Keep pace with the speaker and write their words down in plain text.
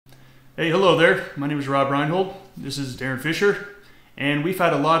Hey, hello there. My name is Rob Reinhold. This is Darren Fisher. And we've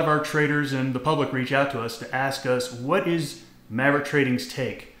had a lot of our traders and the public reach out to us to ask us, what is Maverick Trading's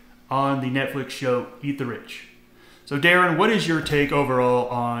take on the Netflix show Eat the Rich? So Darren, what is your take overall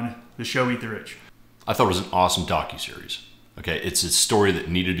on the show Eat the Rich? I thought it was an awesome docuseries. Okay, it's a story that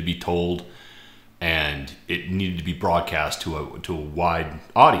needed to be told, and it needed to be broadcast to a wide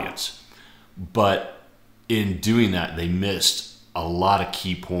audience. But in doing that, they missed a lot of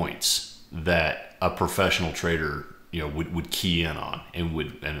key points that a professional trader, would key in on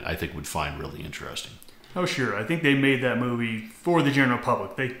and I think would find really interesting. Oh, sure. I think they made that movie for the general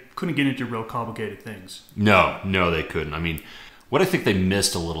public. They couldn't get into real complicated things. No, they couldn't. I mean, what I think they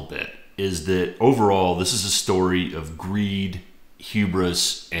missed a little bit is that overall, this is a story of greed,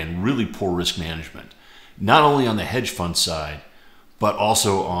 hubris, and really poor risk management. Not only on the hedge fund side, but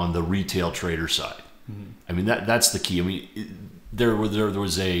also on the retail trader side. Mm-hmm. I mean, that's the key. I mean, there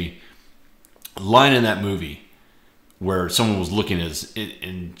was a line in that movie where someone was looking at it,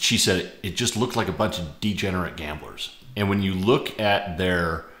 and she said it just looked like a bunch of degenerate gamblers. And when you look at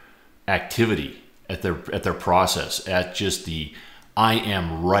their activity, at their process, at just the I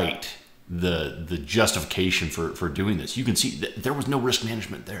am right, the justification for doing this, you can see that there was no risk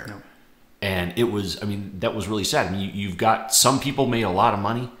management there. No. And it was, I mean, that was really sad. I mean, you've got some people made a lot of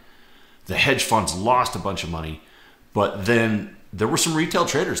money. The hedge funds lost a bunch of money, but then there were some retail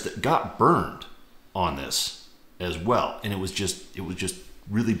traders that got burned on this as well. And it was just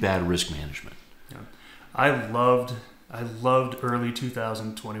really bad risk management. Yeah. I loved early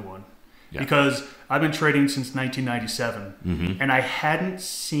 2021. Yeah. Because I've been trading since 1997, mm-hmm. and I hadn't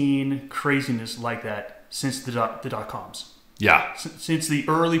seen craziness like that since the dot-coms. Yeah. Since the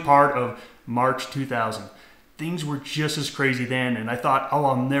early part of March 2000. Things were just as crazy then, and I thought, oh,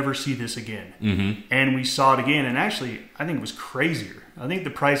 I'll never see this again. Mm-hmm. And we saw it again, and actually, I think it was crazier. I think the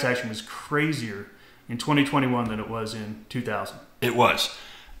price action was crazier in 2021 than it was in 2000. It was.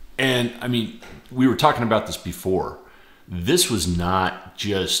 And, I mean, we were talking about this before. This was not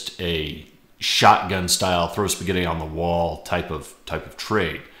just a shotgun style, throw spaghetti on the wall type of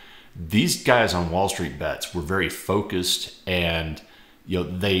trade. These guys on Wall Street Bets were very focused, and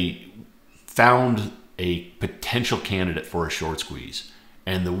they found a potential candidate for a short squeeze,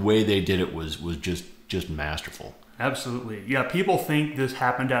 and the way they did it was just masterful. Absolutely. Yeah, people think this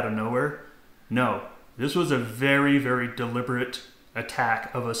happened out of nowhere. No, this was a very, very deliberate attack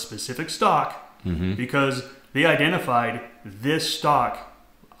of a specific stock, mm-hmm. because they identified this stock.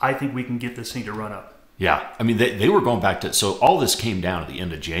 I think we can get this thing to run up. Yeah. I mean, they were going back to, so all this came down at the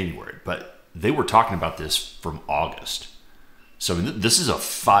end of January, but they were talking about this from August. So I mean, this is a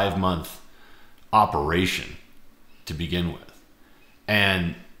 5-month operation to begin with.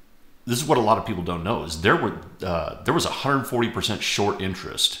 And this is what a lot of people don't know is there was 140% short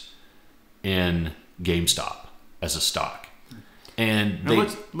interest in GameStop as a stock. And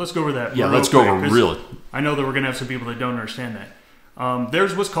let's go over that. Yeah, let's go over really. I know that we're going to have some people that don't understand that.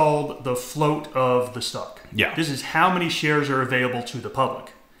 There's what's called the float of the stock. Yeah. This is how many shares are available to the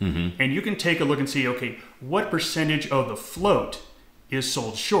public. Mm-hmm. And you can take a look and see, okay, what percentage of the float is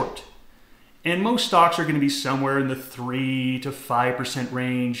sold short? And most stocks are going to be somewhere in the 3 to 5%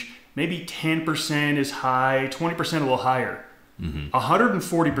 range. Maybe 10% is high, 20% a little higher. Mm-hmm.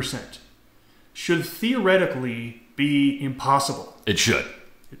 140% should theoretically be impossible. It should.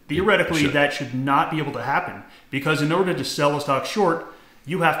 Theoretically, that should not be able to happen, because in order to sell a stock short,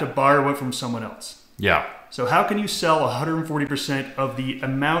 you have to borrow it from someone else. Yeah. So how can you sell 140% of the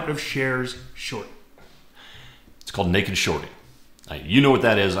amount of shares short? It's called naked shorting. You know what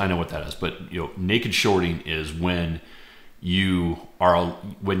that is. I know what that is. But naked shorting is when you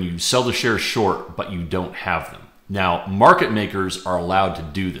sell the shares short, but you don't have them. Now, market makers are allowed to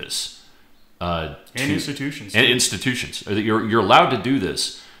do this. And institutions. And institutions. You're allowed to do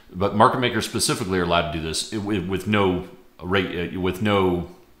this, but market makers specifically are allowed to do this with no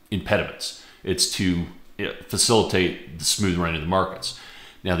impediments. It's to facilitate the smooth running of the markets.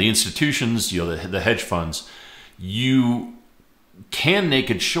 Now, the institutions, the hedge funds, you can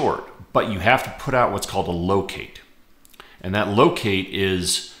naked short, but you have to put out what's called a locate. And that locate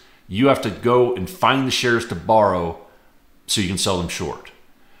is you have to go and find the shares to borrow so you can sell them short.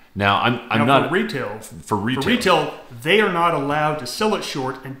 Now, I'm not for retail, they are not allowed to sell it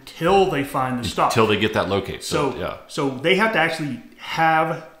short until they find the stock. Until they get that locate. So they have to actually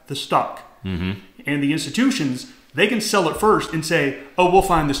have the stock. Mm-hmm. And the institutions, they can sell it first and say, "Oh, we'll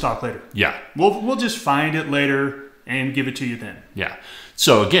find the stock later." Yeah. We'll just find it later and give it to you then. Yeah.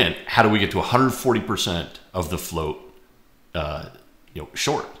 So again, how do we get to 140% of the float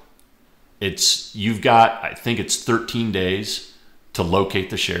short? You've got, I think it's 13 days to locate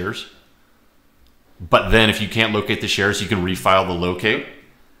the shares. But then if you can't locate the shares, you can refile the locate.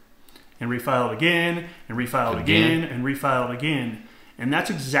 And refile it again, and refile it again, and refile it again. And that's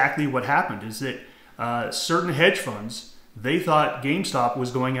exactly what happened, is that certain hedge funds, they thought GameStop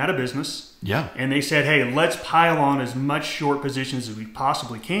was going out of business. Yeah. And they said, hey, let's pile on as much short positions as we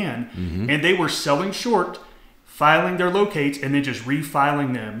possibly can. And they were selling short, filing their locates, and then just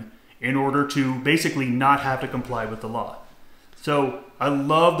refiling them in order to basically not have to comply with the law. So I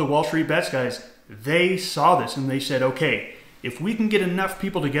love the Wall Street Bets guys. They saw this and they said, okay, if we can get enough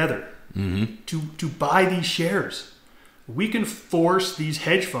people together to buy these shares, we can force these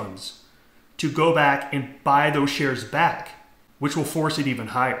hedge funds to go back and buy those shares back, which will force it even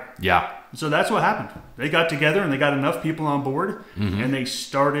higher. Yeah. So that's what happened. They got together and they got enough people on board and they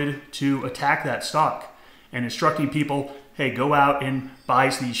started to attack that stock and instructing people, hey, go out and buy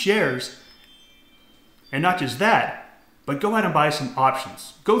these shares. And not just that, but go out and buy some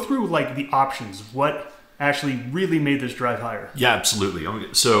options. Go through like the options of what actually really made this drive higher. Yeah,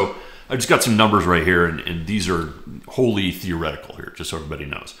 absolutely. So I just got some numbers right here, and these are wholly theoretical here, just so everybody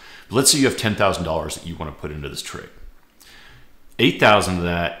knows. But let's say you have $10,000 that you want to put into this trade. $8,000 of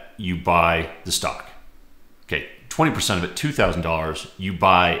that you buy the stock. Okay, 20% of it, $2,000, you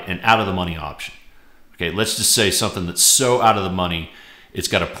buy an out-of-the-money option. Okay, let's just say something that's so out of the money, it's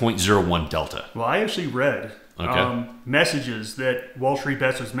got a 0.01 delta. Well, I actually read messages that Wall Street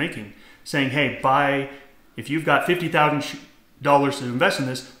Bets was making saying, hey, if you've got $50,000 to invest in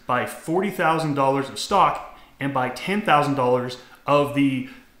this, buy $40,000 of stock and buy $10,000 of the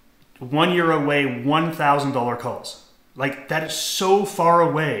 1 year away $1,000 calls. Like, that is so far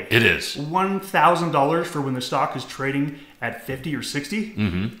away. It is. $1,000 for when the stock is trading at 50 or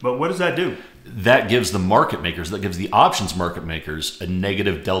 60. But what does that do? That gives the market makers, that gives the options market makers a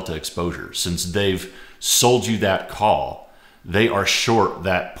negative delta exposure. Since they've sold you that call, they are short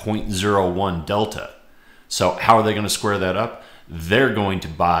that 0.01 delta. So how are they going to square that up? They're going to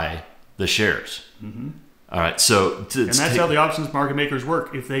buy the shares. All right. So and that's how the options market makers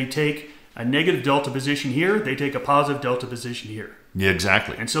work. If they take a negative delta position here, they take a positive delta position here. Yeah,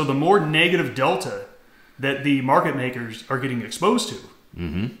 exactly. And so the more negative delta that the market makers are getting exposed to,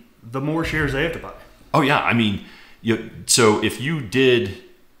 the more shares they have to buy. Oh yeah, I mean, so if you did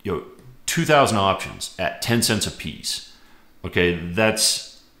 2,000 options at 10 cents a piece, okay,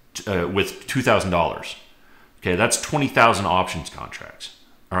 that's with $2,000. Okay, that's 20,000 options contracts.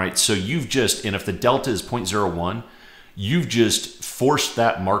 All right, so you've just, and if the delta is 0.01, you've just forced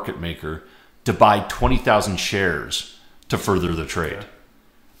that market maker to buy 20,000 shares to further the trade.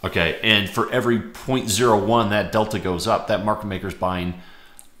 Okay, and for every 0.01 that delta goes up, that market maker's buying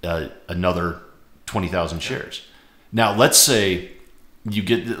another 20,000 shares. Now, let's say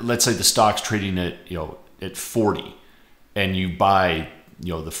the stock's trading at 40, and you buy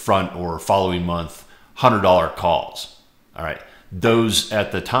the front or following month $100 calls. All right, those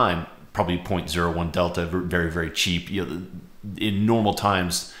at the time probably 0.01 delta, very, very cheap. In normal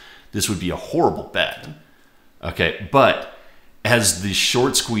times, this would be a horrible bet. Okay, but as the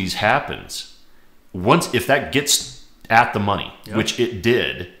short squeeze happens, if that gets at the money, which it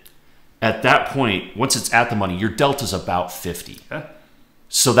did, at that point, once it's at the money, your delta's about 50.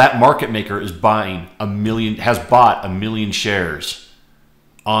 So that market maker is buying has bought 1 million shares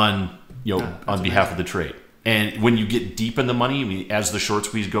on behalf of the trade. And when you get deep in the money, I mean, as the short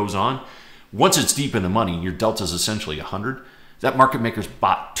squeeze goes on, once it's deep in the money, your delta is essentially 100. That market maker's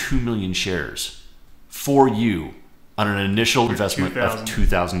bought 2 million shares for you on an initial investment of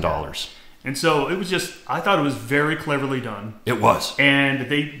 $2,000. And so it was I thought it was very cleverly done. It was. And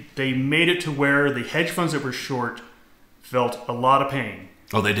they made it to where the hedge funds that were short felt a lot of pain.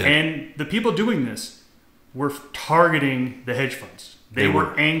 Oh, they did. And the people doing this were targeting the hedge funds. They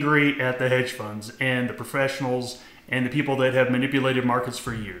were angry at the hedge funds and the professionals and the people that have manipulated markets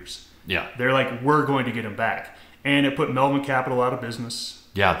for years. Yeah. They're like, we're going to get them back. And it put Melvin Capital out of business.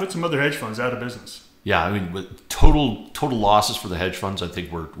 Yeah. It put some other hedge funds out of business. Yeah, I mean, with total losses for the hedge funds, I think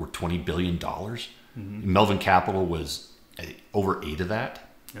were $20 billion. Melvin Capital was over 8 of that.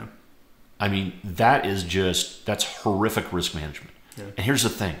 Yeah. I mean, that's horrific risk management. Yeah. And here's the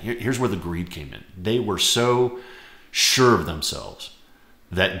thing. Here's where the greed came in. They were so sure of themselves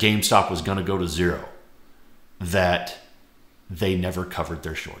that GameStop was going to go to zero that they never covered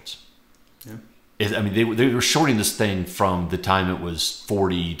their shorts. Yeah. I mean, they were shorting this thing from the time it was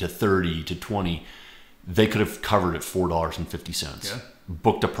 40 to 30 to 20. They could have covered at $4.50,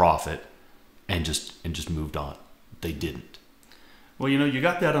 booked a profit, and just moved on. They didn't. Well, you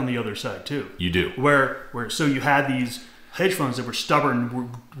got that on the other side too. You do. Where so you had these hedge funds that were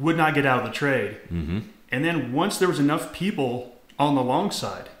stubborn, would not get out of the trade. And then once there was enough people on the long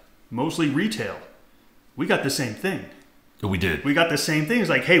side, mostly retail, we got the same thing. We did. We got the same thing.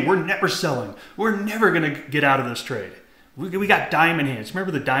 It's like, hey, we're never selling. We're never going to get out of this trade. We got diamond hands.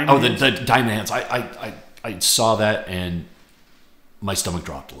 Remember the diamond hands? The diamond hands. I saw that and my stomach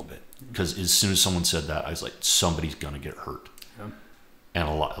dropped a little bit because as soon as someone said that, I was like, somebody's going to get hurt. Yeah. And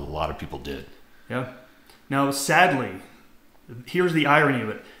a lot of people did. Yeah. Now, sadly, here's the irony of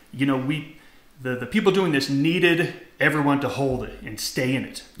it. You know, the people doing this needed everyone to hold it and stay in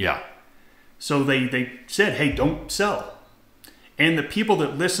it. Yeah. So they said, hey, don't sell. And the people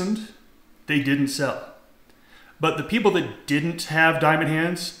that listened, they didn't sell. But the people that didn't have diamond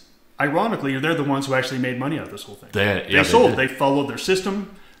hands, ironically, they're the ones who actually made money out of this whole thing. They sold. They followed their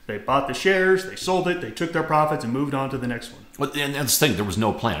system. They bought the shares. They sold it. They took their profits and moved on to the next one. Well, and that's the thing. There was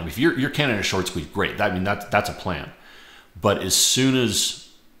no plan. I mean, if you're Canada short squeeze, great. I mean, that's a plan. But as soon as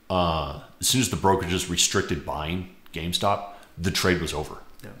the brokerages restricted buying GameStop, the trade was over.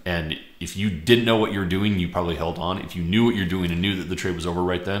 Yeah. And if you didn't know what you were doing, you probably held on. If you knew what you're doing and knew that the trade was over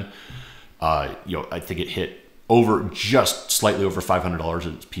right then, I think it hit over just slightly over $500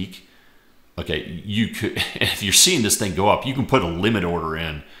 at its peak. Okay, you could, if you're seeing this thing go up, you can put a limit order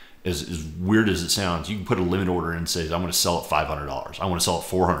in. As weird as it sounds, you can put a limit order in and say, I'm going to sell at $500. I want to sell at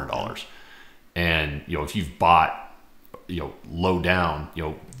 $400. And if you've bought low down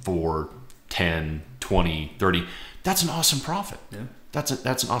for 10, 20, 30, that's an awesome profit. Yeah.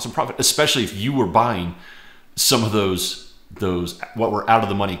 That's an awesome profit, especially if you were buying some of those what were out of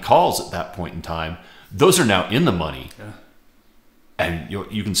the money calls at that point in time. Those are now in the money. Yeah. And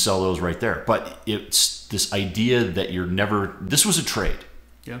you can sell those right there. But it's this idea that this was a trade.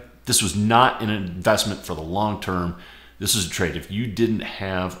 Yeah. This was not an investment for the long term. This was a trade. If you didn't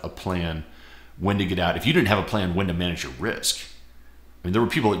have a plan when to get out, if you didn't have a plan when to manage your risk, I mean, there were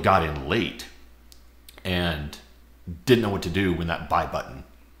people that got in late and didn't know what to do when that buy button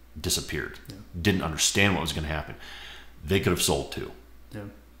disappeared. Yeah. Didn't understand what was going to happen. They could have sold too. Yeah.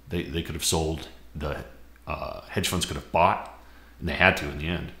 They could have sold. The hedge funds could have bought, and they had to in the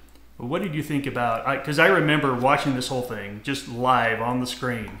end. Well, what did you think about? Because I remember watching this whole thing just live on the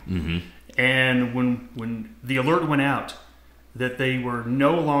screen, mm-hmm. and when the alert went out that they were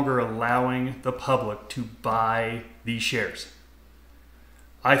no longer allowing the public to buy these shares,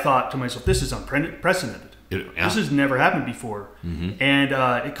 I thought to myself, this is unprecedented. This has never happened before. Mm-hmm. And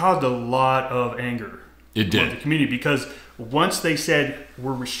it caused a lot of anger in the community, because once they said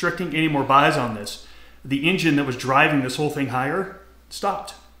we're restricting any more buys on this, the engine that was driving this whole thing higher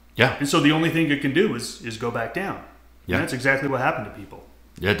stopped. Yeah. And so the only thing it can do is go back down. Yeah. And that's exactly what happened to people.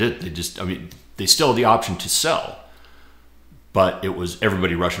 Yeah, it did. They still had the option to sell, but it was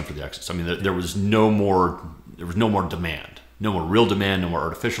everybody rushing for the exits. I mean, there was no more demand, no more real demand, no more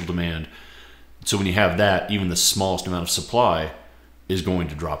artificial demand. So when you have that, even the smallest amount of supply is going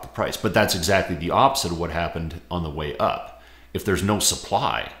to drop the price. But that's exactly the opposite of what happened on the way up. If there's no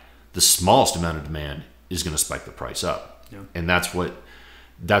supply, the smallest amount of demand is going to spike the price up. Yeah. And that's what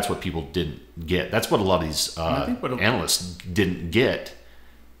people didn't get. That's what a lot of these analysts didn't get,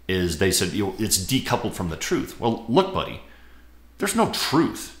 is they said, it's decoupled from the truth. Well, look, buddy, there's no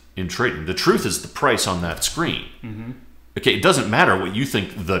truth in trading. The truth is the price on that screen. Mm-hmm. Okay, it doesn't matter what you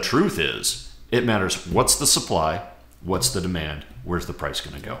think the truth is. It matters what's the supply, what's the demand, where's the price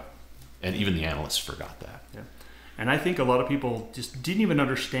going to go. And even the analysts forgot that. Yeah. And I think a lot of people just didn't even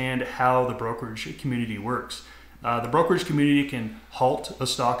understand how the brokerage community works. The brokerage community can halt a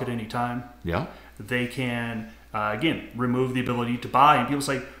stock at any time. Yeah. They can, again, remove the ability to buy. And people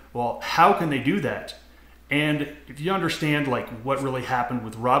say, well, how can they do that? And if you understand what really happened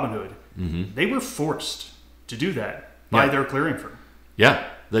with Robinhood, mm-hmm. they were forced to do that by their clearing firm. Yeah.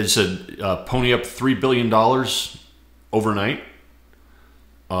 They said pony up $3 billion overnight.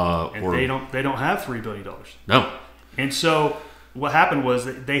 And they don't have $3 billion. No. And so what happened was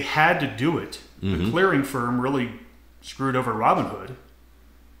that they had to do it. Mm-hmm. The clearing firm really screwed over Robinhood.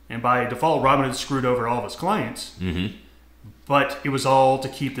 And by default, Robinhood screwed over all of its clients. Mm-hmm. But it was all to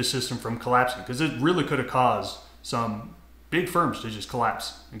keep the system from collapsing, because it really could have caused some big firms to just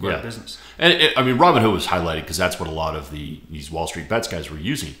collapse and go out of business. And Robinhood was highlighted because that's what a lot of these Wall Street Bets guys were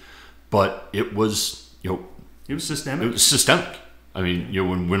using. But it was, it was systemic. It was systemic. I mean,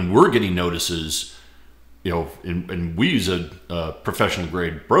 when we're getting notices, and we use a professional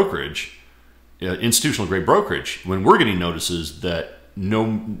grade brokerage, institutional grade brokerage, when we're getting notices that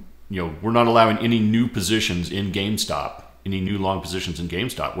we're not allowing any new positions in GameStop, any new long positions in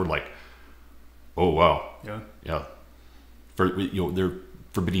GameStop, we're like, oh wow, yeah. They're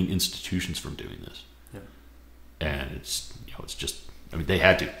forbidding institutions from doing this, and it's just, they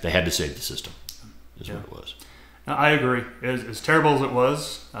had to save the system, is what it was. I agree. As terrible as it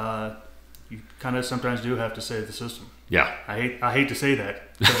was, you kind of sometimes do have to save the system. Yeah. I hate to say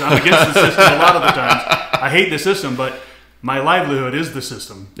that because I'm against the system a lot of the times. I hate the system, but my livelihood is the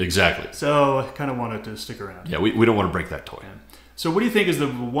system. Exactly. So I kind of wanted to stick around. Yeah, we don't want to break that toy. Yeah. So what do you think is the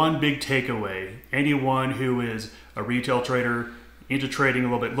one big takeaway? Anyone who is a retail trader, into trading a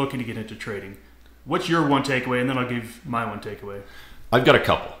little bit, looking to get into trading, what's your one takeaway? And then I'll give my one takeaway. I've got a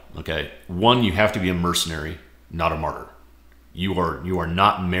couple. Okay. One, you have to be a mercenary, not a martyr. You are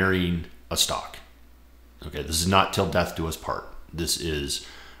not marrying a stock. Okay. This is not till death do us part. This is,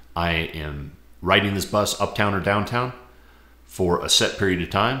 I am riding this bus uptown or downtown for a set period of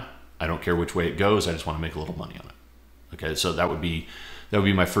time. I don't care which way it goes. I just want to make a little money on it. Okay. So that would be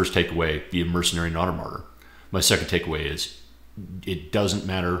my first takeaway. Be a mercenary, not a martyr. My second takeaway is it doesn't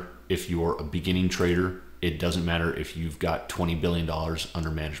matter if you're a beginning trader. It doesn't matter if you've got $20 billion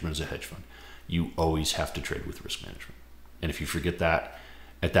under management as a hedge fund. You always have to trade with risk management. And if you forget that,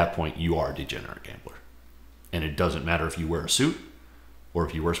 at that point, you are a degenerate gambler. And it doesn't matter if you wear a suit or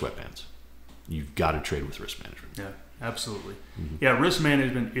if you wear sweatpants. You've got to trade with risk management. Yeah, absolutely. Mm-hmm. Yeah, risk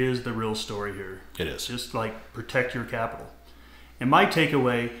management is the real story here. It is. Just like protect your capital. And my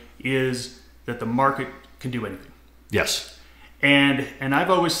takeaway is that the market can do anything. Yes. And I've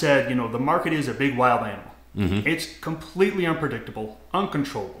always said, the market is a big wild animal. Mm-hmm. It's completely unpredictable,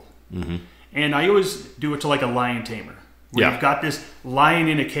 uncontrollable. Mm-hmm. And I always do it to like a lion tamer. Where you've got this lion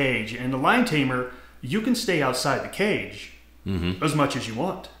in a cage. And the lion tamer, you can stay outside the cage as much as you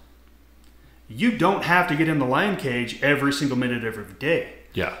want. You don't have to get in the lion cage every single minute of every day.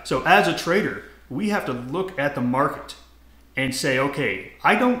 Yeah. So as a trader, we have to look at the market and say, okay,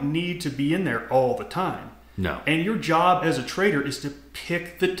 I don't need to be in there all the time. No. And your job as a trader is to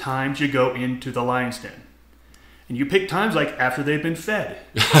pick the times you go into the lion's den. And you pick times like after they've been fed.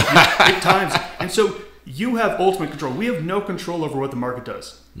 You pick times. And so you have ultimate control. We have no control over what the market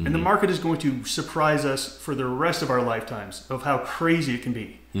does. Mm-hmm. And the market is going to surprise us for the rest of our lifetimes of how crazy it can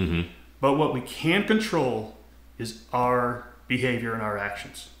be. Mm-hmm. But what we can control is our behavior and our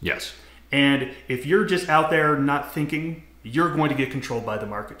actions. Yes. And if you're just out there not thinking, you're going to get controlled by the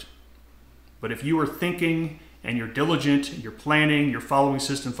market. But if you are thinking and you're diligent, you're planning, you're following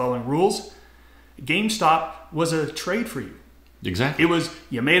system, following rules, GameStop was a trade for you. Exactly. It was,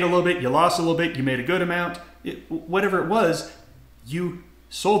 you made a little bit, you lost a little bit, you made a good amount, whatever it was, you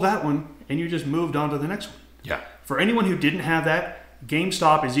sold that one and you just moved on to the next one. Yeah. For anyone who didn't have that,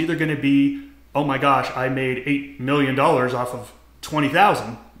 GameStop is either going to be, oh my gosh, I made $8 million off of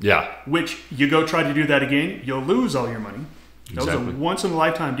 20,000. Yeah. Which you go try to do that again, you'll lose all your money. That was a once in a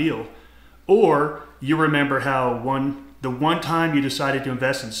lifetime deal. Or you remember how the one time you decided to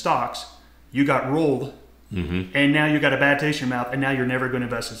invest in stocks, you got rolled, and now you got a bad taste in your mouth, and now you're never going to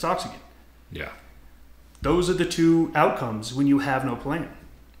invest in stocks again. Yeah. Those are the two outcomes when you have no plan,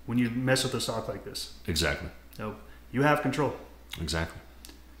 when you mess with a stock like this. Exactly. So you have control. Exactly.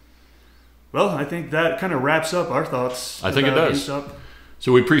 Well, I think that kind of wraps up our thoughts. I think it does. GameStop.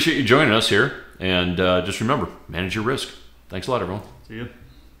 So we appreciate you joining us here, and just remember, manage your risk. Thanks a lot, everyone. See you.